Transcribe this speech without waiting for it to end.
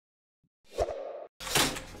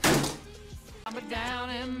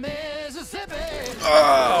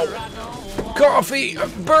Oh, coffee,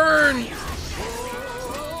 burn!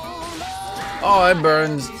 Oh, it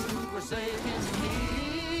burns.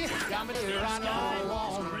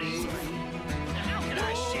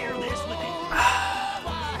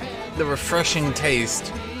 The refreshing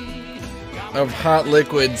taste of hot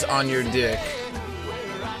liquids on your dick.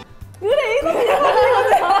 그래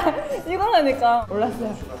이거라니까.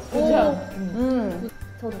 몰랐어요. 그죠?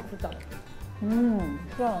 저도 그죠. 그럼.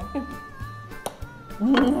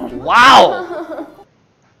 Wow!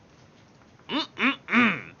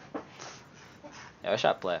 Yeah, what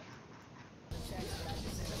shot play?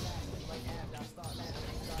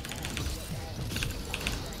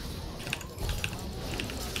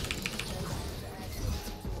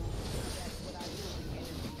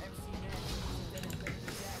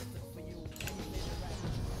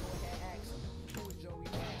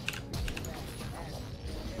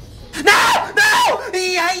 No! No!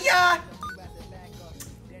 Yeah!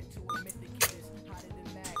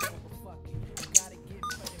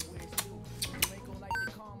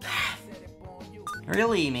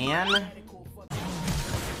 Really, man?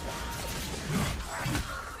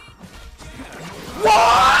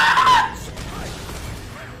 What?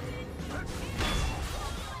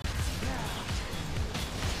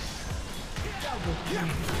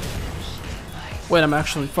 Wait, I'm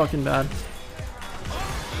actually fucking bad.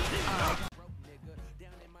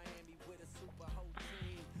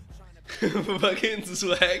 Fucking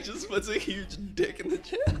Swag just puts a huge dick in the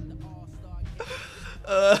chat.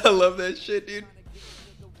 I love that shit, dude.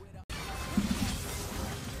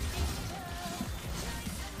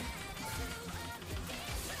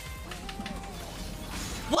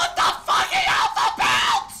 What the fucking alpha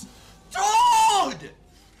bounce? Dude!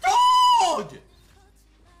 Dude!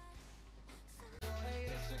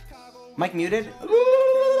 Mic muted?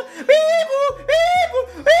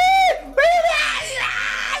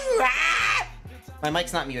 My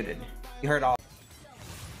mic's not muted. You heard all.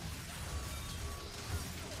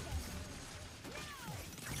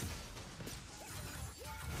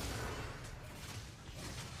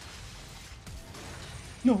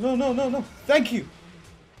 No, no, no, no, no. Thank you.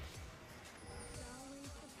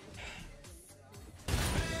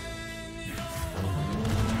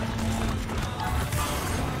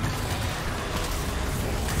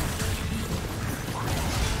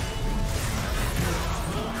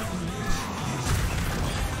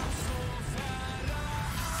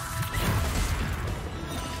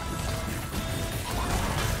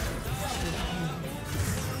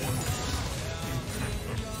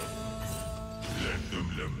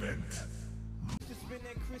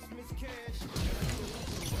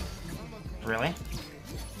 Really?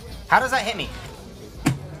 How does that hit me?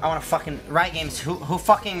 I wanna fucking Riot Games.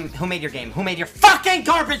 Who made your game? Who made your fucking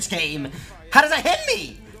garbage game? How does that hit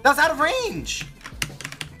me? That was out of range.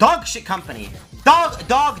 Dog shit company. Dog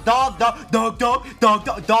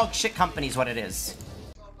shit company is what it is.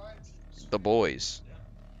 The boys.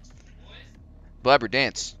 Blabber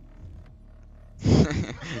dance.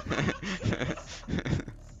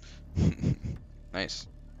 Nice.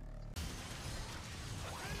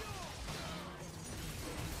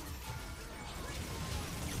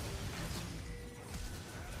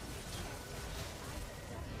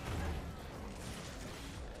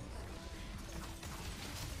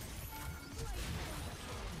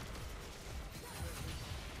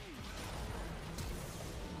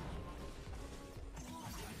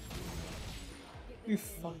 You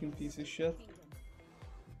fucking piece of shit.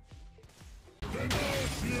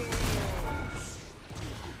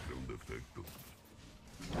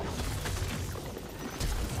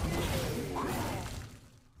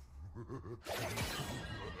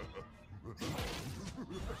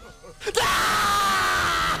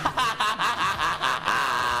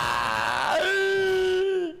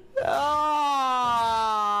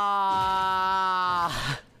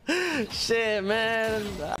 Shit, man.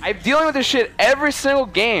 I'm dealing with this shit every single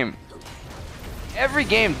game. Every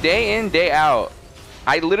game, day in, day out.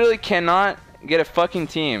 I literally cannot get a fucking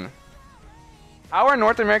team. How are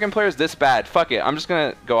North American players this bad? Fuck it, I'm just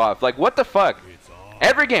gonna go off. Like, what the fuck?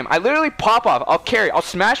 Every game, I literally pop off, I'll carry, I'll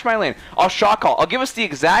smash my lane, I'll shot call, I'll give us the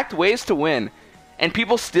exact ways to win. And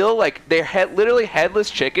people still, like, they're literally headless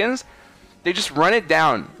chickens. They just run it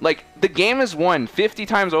down. Like, the game is won 50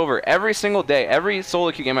 times over every single day, every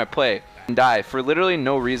solo queue game I play, and die for literally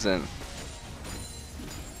no reason.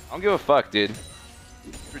 I don't give a fuck, dude.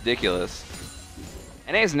 It's ridiculous.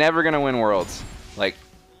 NA is never gonna win Worlds. Like,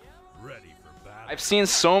 I've seen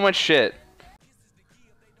so much shit.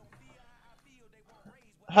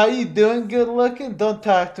 How you doing, good looking? Don't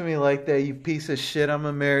talk to me like that, you piece of shit. I'm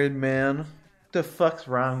a married man. the fuck's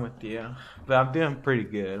wrong with you? But I'm doing pretty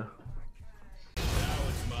good.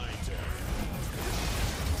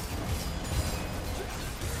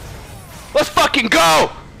 Let's fucking go!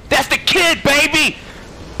 That's the kid, baby!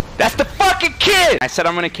 That's the fucking kid! I said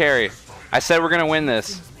I'm gonna carry. I said we're gonna win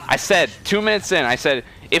this. I said 2 minutes in, I said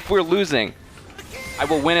if we're losing, I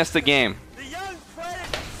will win us the game.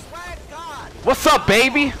 What's up,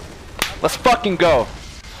 baby? Let's fucking go.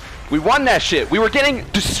 We won that shit. We were getting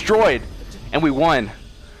destroyed, and we won.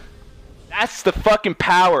 That's the fucking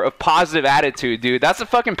power of positive attitude, dude. That's the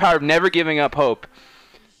fucking power of never giving up hope.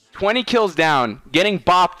 20 kills down, getting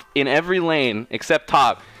bopped in every lane except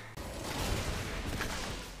top.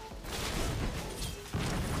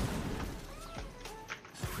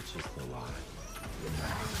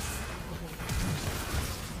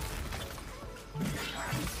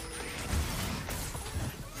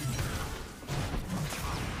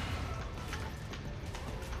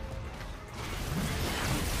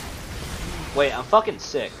 Wait, I'm fucking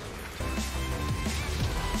sick.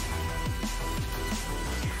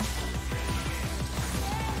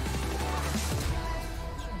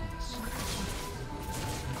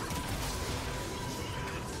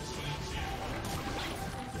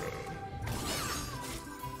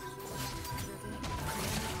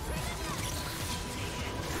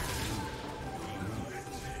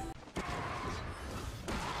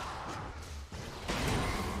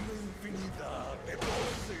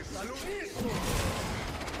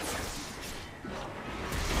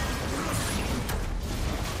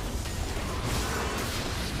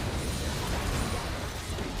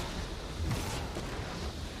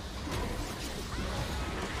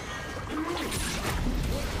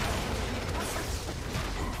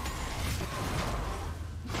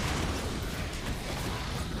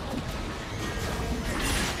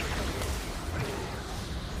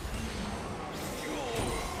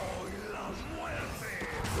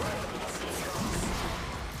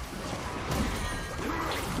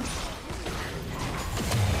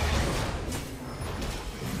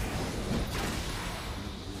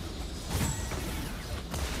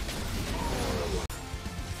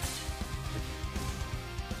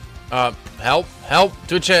 Help,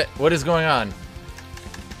 Twitch it. What is going on?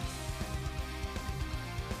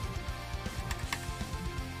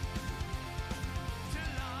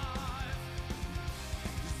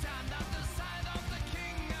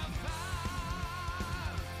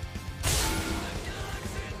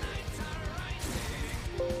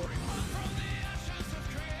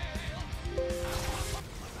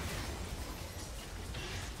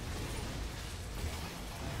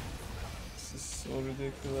 This is so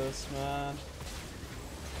ridiculous, man.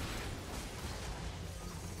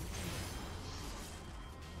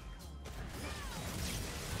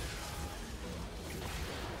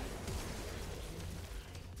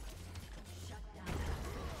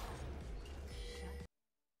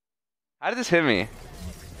 How did this hit me?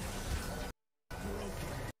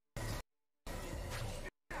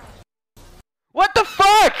 What the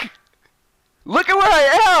fuck? Look at where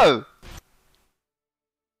I am!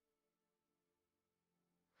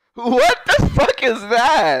 What the fuck is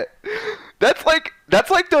that? That's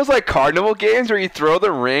like those like carnival games where you throw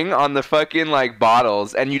the ring on the fucking like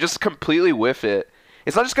bottles and you just completely whiff it.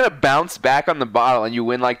 It's not just gonna bounce back on the bottle and you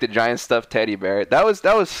win like the giant stuffed teddy bear. That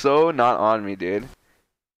was so not on me, dude.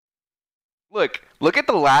 Look at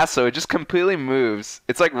the lasso. It just completely moves.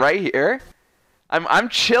 It's like right here. I'm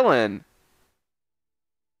chilling.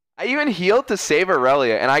 I even healed to save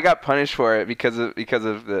Aurelia, and I got punished for it because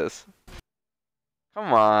of this.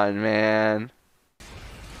 Come on, man.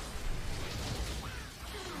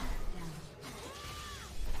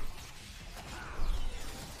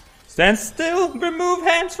 Stand still. Remove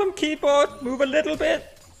hands from keyboard. Move a little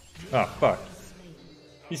bit. Oh fuck.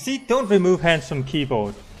 You see, don't remove hands from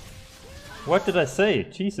keyboard. What did I say?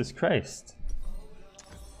 Jesus Christ.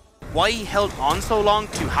 Why he held on so long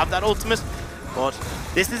to have that ultimate, but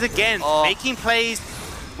this is again making plays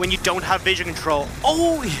when you don't have vision control.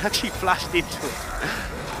 Oh, he actually flashed into it.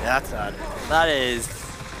 Yeah, that's sad. That is.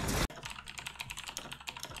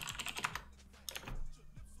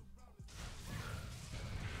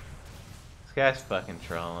 This guy's fucking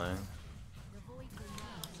trolling.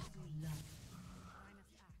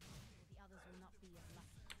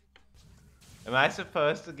 Am I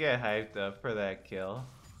supposed to get hyped up for that kill?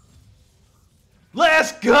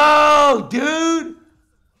 Let's go, dude!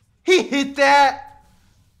 He hit that!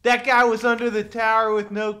 That guy was under the tower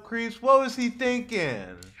with no creeps. What was he thinking?